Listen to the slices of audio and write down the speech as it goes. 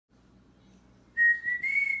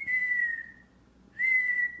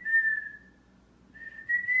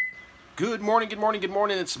Good morning, good morning, good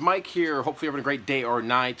morning. It's Mike here. Hopefully you're having a great day or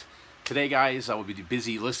night. Today, guys, I will be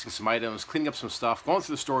busy listing some items, cleaning up some stuff, going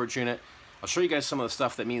through the storage unit. I'll show you guys some of the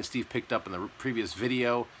stuff that me and Steve picked up in the previous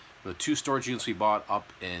video, the 2 storage units we bought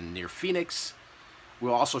up in near Phoenix.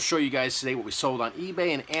 We'll also show you guys today what we sold on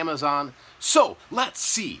eBay and Amazon. So, let's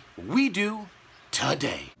see what we do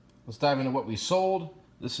today. Let's dive into what we sold.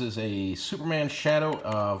 This is a Superman Shadow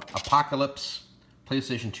of Apocalypse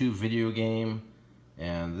PlayStation 2 video game.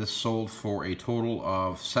 And this sold for a total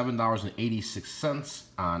of $7.86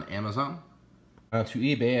 on Amazon. To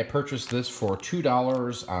eBay, I purchased this for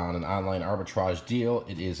 $2 on an online arbitrage deal.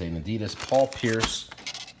 It is an Adidas Paul Pierce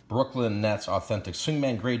Brooklyn Nets Authentic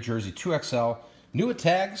Swingman Gray Jersey 2XL. New with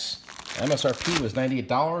tags. MSRP was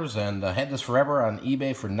 $98, and I had this forever on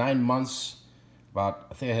eBay for 9 months. I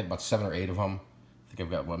think I had about 7 or 8 of them. I think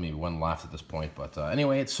I've got maybe one left at this point. But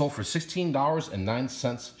anyway, it sold for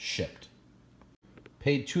 $16.09 shipped.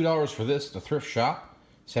 Paid $2 for this at the thrift shop.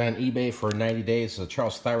 Sat on eBay for 90 days. It's a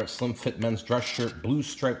Charles Thyrett Slim Fit men's dress shirt, blue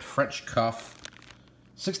striped French cuff,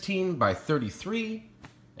 16 by 33,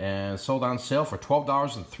 and sold on sale for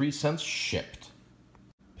 $12.03 shipped.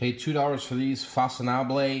 Paid $2 for these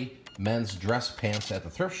Façonnable men's dress pants at the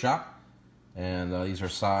thrift shop, and these are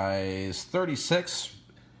size 36.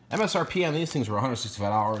 MSRP on these things were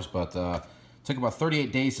 $165, but took about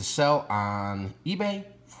 38 days to sell on eBay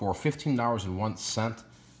for $15.01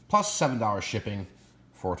 plus $7 shipping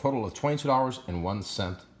for a total of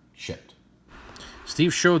 $22.01 shipped.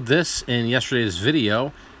 Steve showed this in yesterday's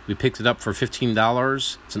video. We picked it up for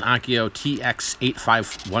 $15. It's an Onkyo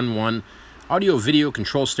TX8511 audio video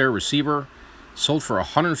control stereo receiver. Sold for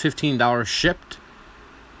 $115 shipped.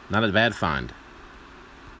 Not a bad find.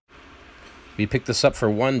 We picked this up for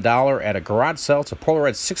 $1 at a garage sale. It's a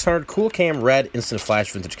Polaroid 600 Cool Cam Red instant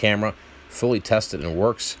flash vintage camera. Fully tested and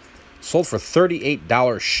works. Sold for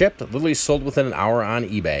 $38 shipped. Literally sold within an hour on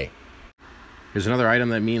eBay. Here's another item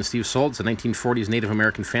that me and Steve sold. It's a 1940s Native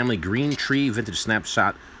American family green tree vintage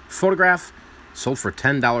snapshot photograph. Sold for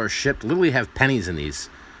 $10 shipped. Literally have pennies in these.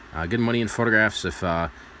 Good money in photographs if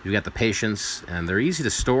you've got the patience. And they're easy to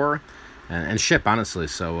store and ship, honestly.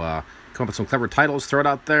 So come up with some clever titles, throw it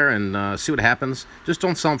out there, and see what happens. Just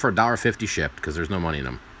don't sell them for $1.50 shipped because there's no money in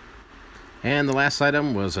them. And the last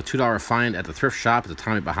item was a $2 find at the thrift shop. It's a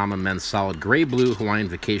Tommy Bahama men's solid gray blue Hawaiian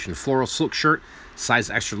vacation floral silk shirt, size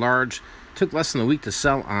extra large. Took less than a week to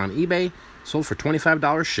sell on eBay. Sold for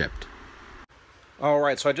 $25 shipped.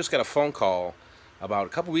 Alright, so I just got a phone call about a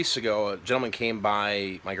couple weeks ago. A gentleman came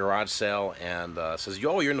by my garage sale and says,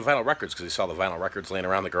 "Yo, you're in the vinyl records," because he saw the vinyl records laying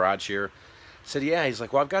around the garage here. I said, "Yeah." He's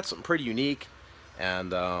like, "Well, I've got something pretty unique."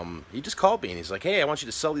 And he just called me and he's like, "Hey, I want you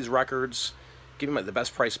to sell these records. Give him the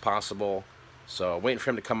best price possible." So waiting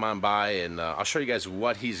for him to come on by, and I'll show you guys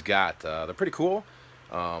what he's got. They're pretty cool.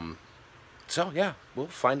 So yeah, we'll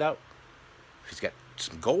find out if he's got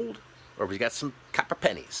some gold or if he's got some copper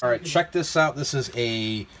pennies. All right, check this out. This is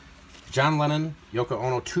a John Lennon, Yoko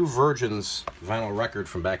Ono, Two Virgins vinyl record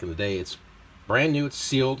from back in the day. It's brand new. It's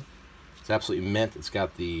sealed. It's absolutely mint. It's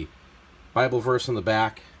got the Bible verse on the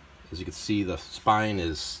back. As you can see, the spine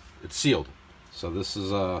it's sealed. So this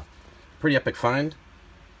is a pretty epic find.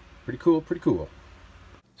 Pretty cool, pretty cool.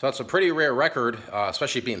 So it's a pretty rare record,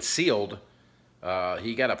 especially being sealed.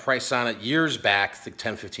 He got a price on it years back, I think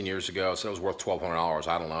 10, 15 years ago, so it was worth $1,200,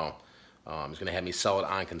 I don't know. He's going to have me sell it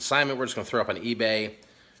on consignment. We're just going to throw it up on eBay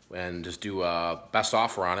and just do a best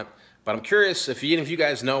offer on it. But I'm curious if any of you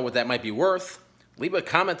guys know what that might be worth. Leave a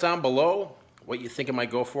comment down below what you think it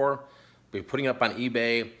might go for. We'll be putting it up on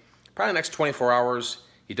eBay probably the next 24 hours.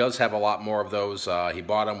 He does have a lot more of those. He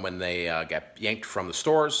bought them when they got yanked from the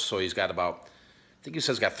stores, so he's got about, I think he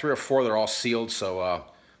says got 3 or 4. They're all sealed, so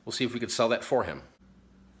we'll see if we could sell that for him.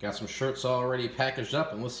 Got some shirts already packaged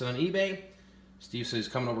up and listed on eBay. Steve says he's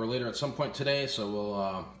coming over later at some point today, so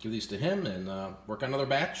we'll give these to him and work on another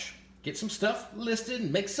batch, get some stuff listed,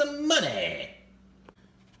 and make some money.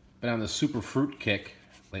 Been on this super fruit kick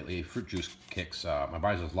lately, fruit juice kicks. My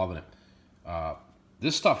body's just loving it.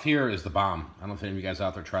 This stuff here is the bomb. I don't know if any of you guys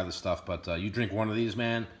out there try this stuff, but you drink one of these,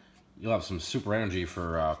 man, you'll have some super energy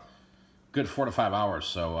for a good 4 to 5 hours.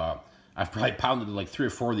 So I've probably pounded like 3 or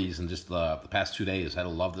 4 of these in just the past 2 days. I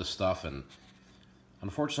love this stuff, and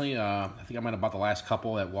unfortunately, I think I might have bought the last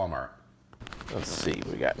couple at Walmart. Let's see what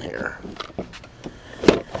we got in here.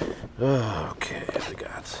 Okay, what we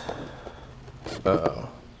got? Uh-oh.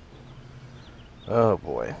 Oh,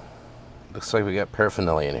 boy. Looks like we got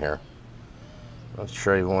paraphernalia in here. I'm not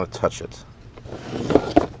sure I even want to touch it.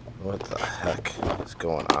 What the heck is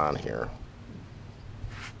going on here?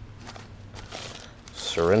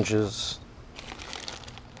 Syringes.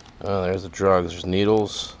 Oh, there's the drugs. There's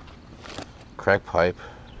needles. crack pipe.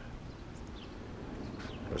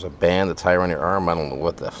 There's a band to tie around your arm. I don't know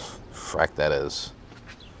what the frack that is.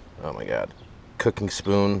 Oh my god. Cooking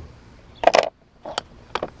spoon.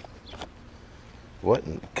 What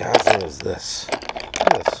in God's name is this? Look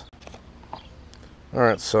at this.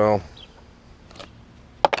 Alright, so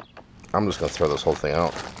I'm just going to throw this whole thing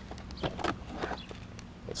out.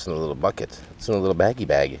 It's in a little bucket. It's in a little baggy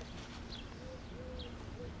bag.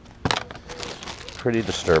 Pretty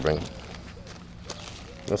disturbing.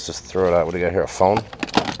 Let's just throw it out. What do you got here? A phone?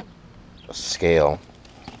 A scale.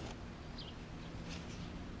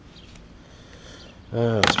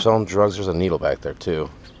 Selling drugs. There's a needle back there too.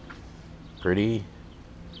 Pretty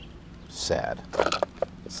sad.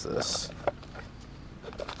 What's this?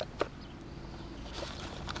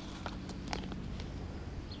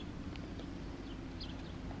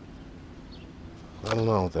 I don't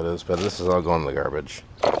know what that is, but this is all going in the garbage.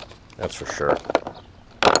 That's for sure.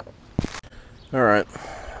 Alright.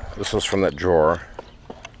 This was from that drawer.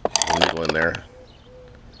 There's a needle in there.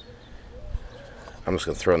 I'm just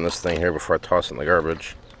going to throw in this thing here before I toss it in the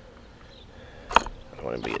garbage. I don't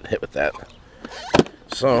want to be getting hit with that.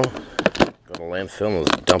 So, go to landfill and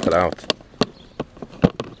just dump it out.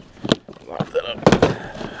 Lock that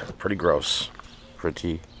up. Pretty gross.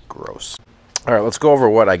 Pretty gross. Alright, let's go over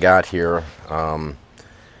what I got here.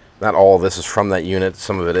 Not all of this is from that unit.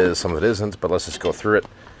 Some of it is, some of it isn't, but let's just go through it.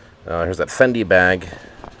 Here's that Fendi bag.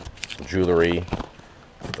 Some jewelry.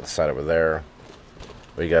 Put that side over there.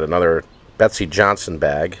 We got another Betsey Johnson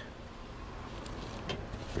bag.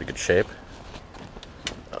 Pretty good shape.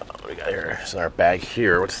 What do we got here? Here's our bag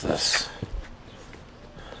here. What's this?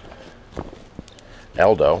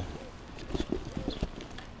 Aldo.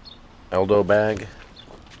 Aldo bag.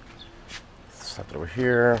 Slap it over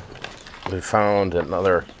here. We found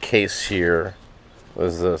another case here. What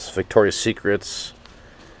is this? Victoria's Secrets.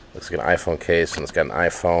 Looks like an iPhone case, and it's got an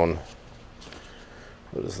iPhone.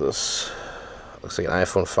 What is this? Looks like an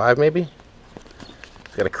iPhone 5, maybe?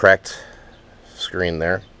 It's got a cracked screen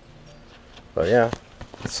there. But yeah,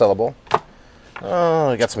 it's sellable.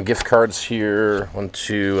 I got some gift cards here. One,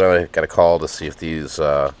 two. I got a call to see if these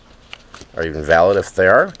are even valid. If they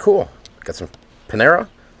are, cool. Got some Panera.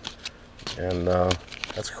 And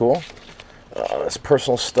that's cool. That's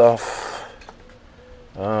personal stuff.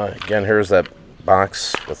 Again, here's that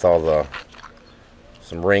box with all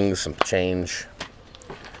some rings, some change.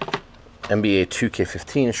 NBA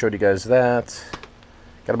 2K15, showed you guys that.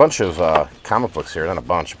 Got a bunch of comic books here, not a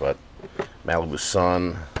bunch, but Malibu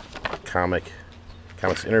Sun,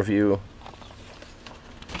 Comics Interview,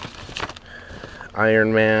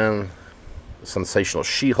 Iron Man, Sensational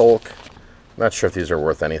She-Hulk. Not sure if these are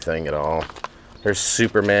worth anything at all. There's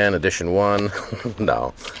Superman Edition 1.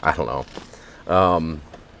 No, I don't know.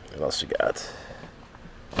 What else you got?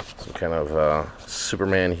 Some kind of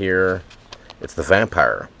Superman here. It's the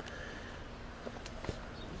Vampire.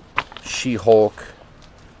 She-Hulk.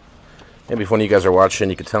 Maybe if one of you guys are watching,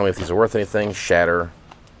 you can tell me if these are worth anything. Shatter,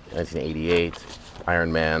 1988.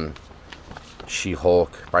 Iron Man.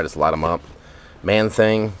 She-Hulk. Probably just lot them up.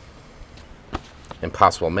 Man-Thing.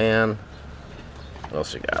 Impossible Man. What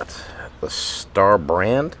else you got? The Star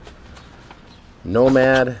Brand.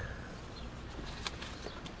 Nomad.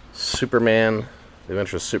 Superman. The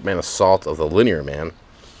Adventure of Superman. Assault of the Linear Man.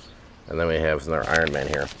 And then we have another Iron Man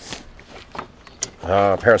here.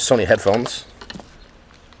 A pair of Sony headphones.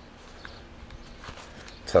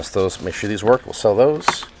 Test those, make sure these work. We'll sell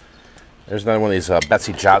those. There's another one of these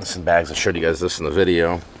Betsey Johnson bags. I showed you guys this in the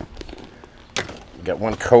video. We got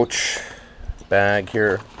one Coach bag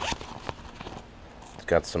here. It's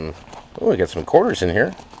got some. Oh, we got some quarters in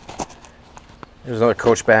here. There's another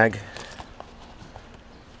Coach bag.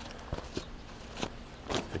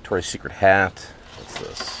 Victoria's Secret hat. What's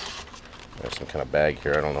this? There's some kind of bag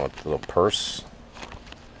here. I don't know what, little purse.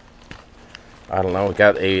 I don't know. We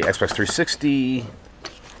got a Xbox 360.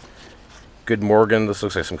 Good Morgan. This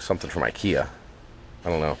looks like something from IKEA. I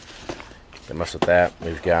don't know. Don't mess with that.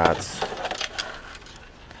 We've got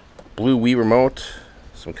blue Wii remote.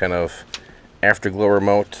 Some kind of afterglow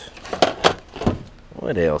remote.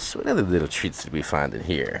 What else? What other little treats did we find in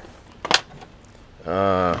here?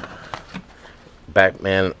 Batman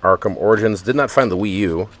Arkham Origins. Did not find the Wii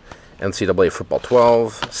U. NCAA Football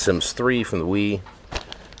 12. Sims 3 from the Wii.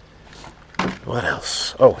 What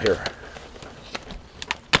else? Oh, here.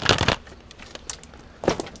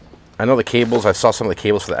 I know the cables. I saw some of the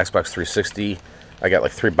cables for the Xbox 360. I got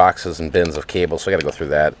like 3 boxes and bins of cables, so I got to go through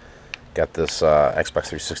that. Got this Xbox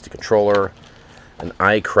 360 controller. An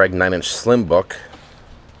iCraig 9-inch Slim book.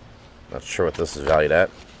 Not sure what this is valued at.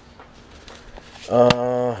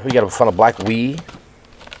 We got a fun of black Wii.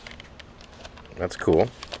 That's cool.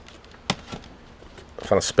 I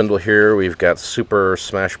found a spindle here. We've got Super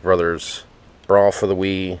Smash Brothers Brawl for the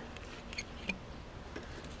Wii.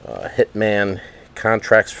 Hitman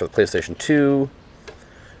Contracts for the PlayStation 2.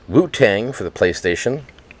 Wu-Tang for the PlayStation.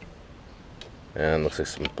 And looks like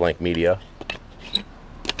some blank media.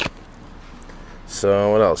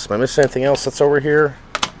 So what else? Am I missing anything else that's over here?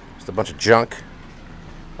 Just a bunch of junk.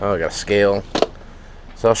 Oh, I got a scale.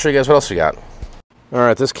 So I'll show you guys what else we got.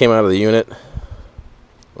 Alright, this came out of the unit. I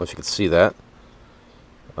don't know if you can see that.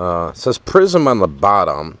 It says Prism on the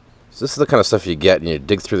bottom. So this is the kind of stuff you get and you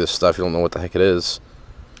dig through this stuff. You don't know what the heck it is.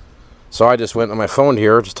 So I just went on my phone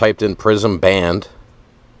here, just typed in Prism band.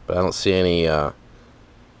 But I don't see any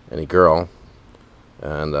girl.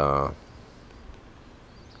 And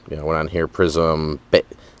you know, went on here, Prism.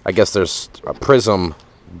 I guess there's a Prism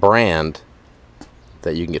brand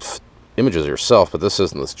that you can get images of yourself, but this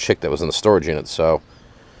isn't this chick that was in the storage unit. So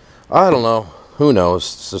I don't know. Who knows?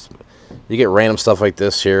 It's just, you get random stuff like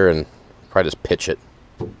this here, and probably just pitch it.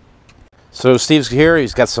 So Steve's here.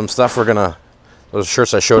 He's got some stuff. Those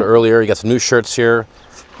shirts I showed earlier. You got some new shirts here.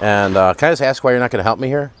 And can I just ask why you're not going to help me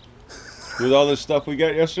here? With all this stuff we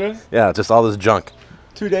got yesterday? Yeah, just all this junk.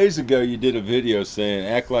 2 days ago, you did a video saying,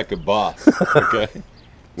 act like a boss, okay?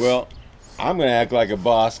 Well, I'm going to act like a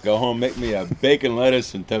boss, go home, make me a bacon,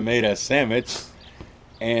 lettuce, and tomato sandwich,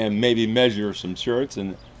 and maybe measure some shirts,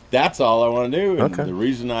 and that's all I want to do. And okay. The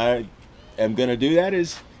reason I am going to do that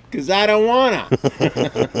is because I don't want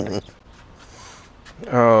to.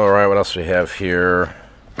 All right, what else we have here?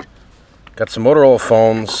 Got some Motorola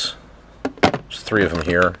phones. There's 3 of them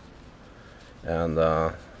here. And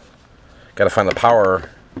got to find the power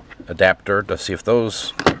adapter to see if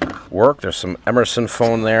those work. There's some Emerson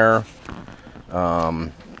phone there.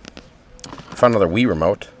 Found another Wii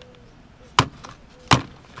remote.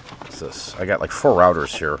 What's this? I got like 4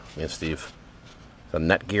 routers here, me and Steve. The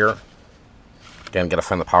Netgear. Again, got to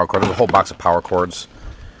find the power cord. There's a whole box of power cords.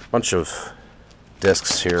 Bunch of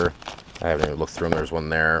discs here. I haven't even looked through them. There's one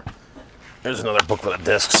there. There's another booklet of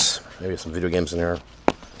discs. Maybe some video games in there.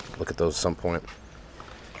 Look at those at some point.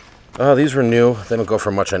 These were new. They don't go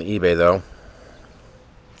for much on eBay, though.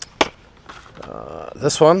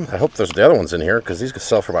 This one, I hope there's the other ones in here, because these could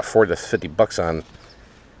sell for about 40 to 50 bucks on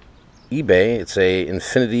eBay. It's a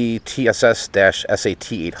Infinity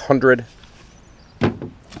TSS-SAT 800.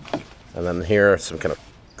 And then here, some kind of,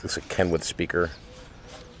 looks like Kenwood speaker.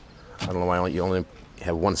 I don't know why you only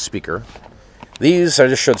have one speaker. These, I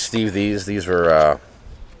just showed Steve these. These were,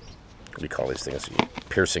 what do you call these things?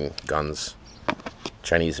 Piercing guns.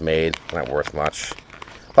 Chinese made, not worth much.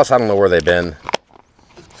 Plus, I don't know where they've been.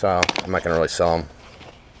 So, I'm not going to really sell them.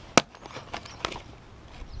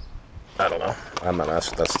 I don't know. I'm not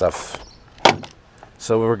messing with that stuff.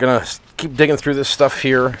 So, we're going to keep digging through this stuff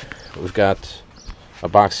here. We've got a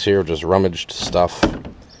box here of just rummaged stuff.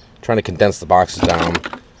 Trying to condense the boxes down.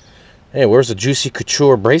 Hey, where's the Juicy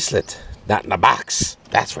Couture bracelet? Not in a box.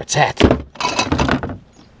 That's where it's at.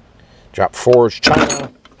 Drop Forge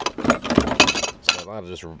China. So a lot of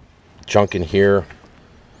just junk in here.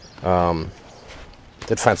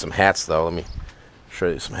 Did find some hats though. Let me show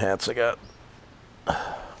you some hats I got.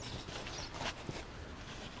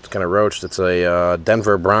 It's kind of roached. It's a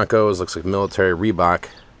Denver Broncos. Looks like military Reebok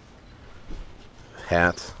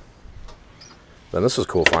hat. Then this was a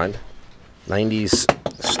cool find. 90s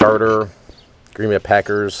starter. Green Bay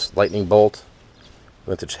Packers Lightning Bolt.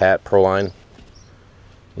 Vintage hat. Pro Line.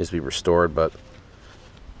 Needs to be restored, but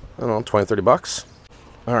I don't know, 20, 30 bucks.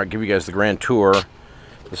 All right, give you guys the grand tour.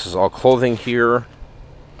 This is all clothing here.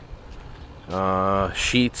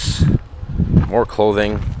 Sheets, more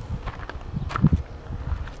clothing.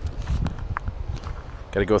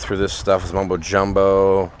 Got to go through this stuff. It's mumbo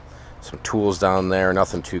jumbo. Some tools down there,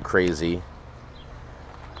 nothing too crazy.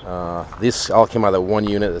 These all came out of that one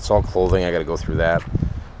unit. It's all clothing. I got to go through that.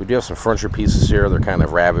 We do have some furniture pieces here. They're kind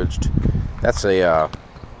of ravaged. That's a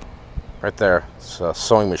right there. It's a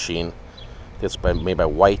sewing machine. It's made by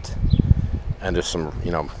White, and there's some,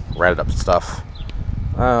 you know, ratted up stuff.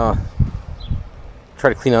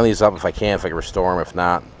 Try to clean all these up if I can restore them. If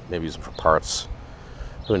not, maybe use them for parts.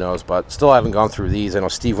 Who knows? But still, I haven't gone through these. I know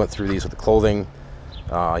Steve went through these with the clothing.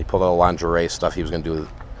 He pulled out lingerie stuff. He was going to do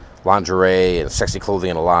lingerie and sexy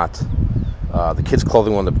clothing and a lot. The kids'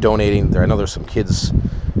 clothing will end up donating. I know there's some kids.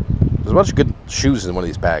 There's a bunch of good shoes in one of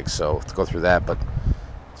these bags, so to go through that. But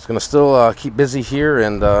it's going to still keep busy here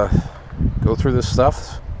and go through this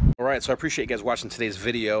stuff. All right, so I appreciate you guys watching today's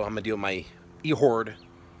video. I'm going to deal with my e-hoard.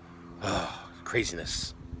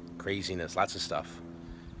 Craziness. Lots of stuff.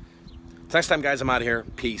 Next time, guys, I'm out of here.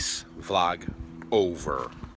 Peace. Vlog over.